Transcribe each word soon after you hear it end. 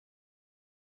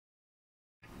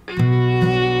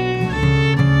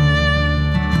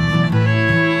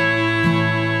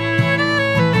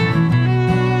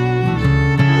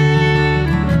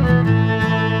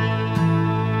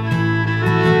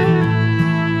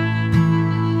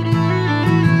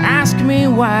Ask me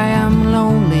why I'm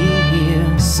lonely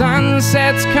here.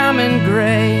 Sunsets coming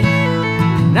gray,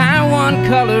 and I want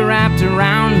color wrapped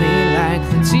around me like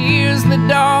the tears that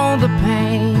dull the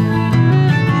pain.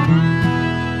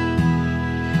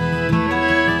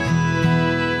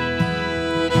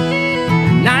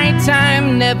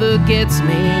 Nighttime never gets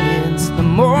me, it's the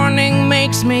morning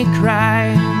makes me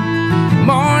cry.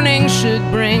 Morning should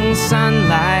bring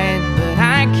sunlight, but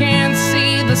I can't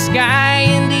see the sky.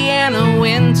 Indiana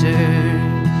winters.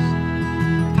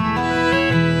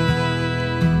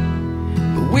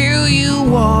 But will you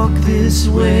walk this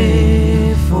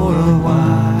way for a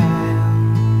while?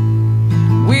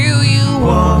 Will you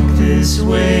walk this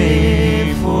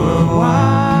way for a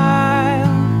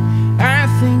while? I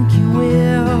think you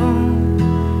will.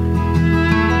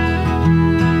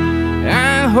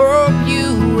 I hope you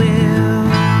will.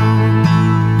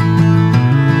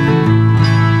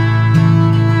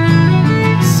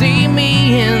 See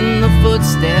me in the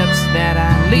footsteps that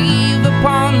I leave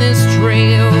upon this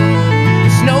trail.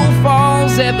 Snow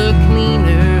falls ever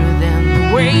cleaner than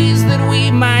the ways that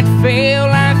we might fail.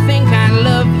 I think I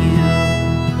love you.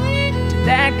 Did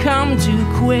that come too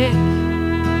quick?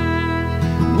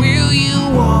 Will you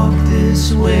walk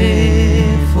this way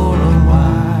for a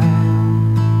while?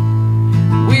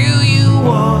 Will you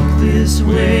walk this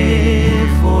way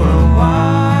for a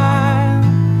while?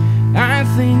 I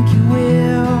think you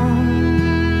will.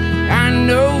 I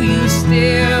know you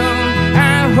still.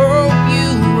 I hope you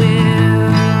will.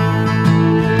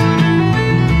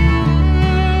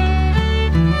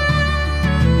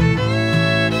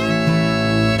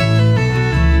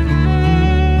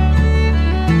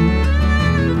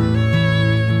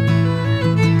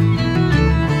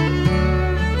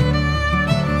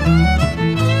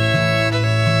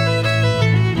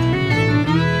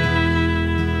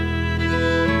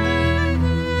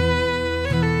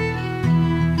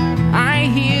 I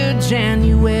hear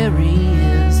January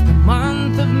is the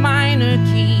month of minor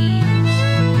keys,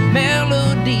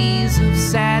 melodies of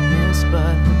sadness,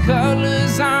 but the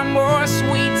colors are more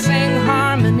sweet. Sing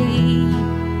harmony,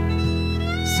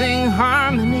 sing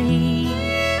harmony.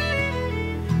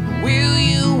 Will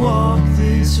you walk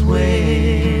this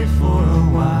way for a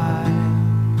while?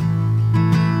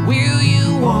 Will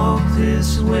you walk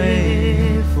this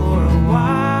way for a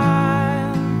while?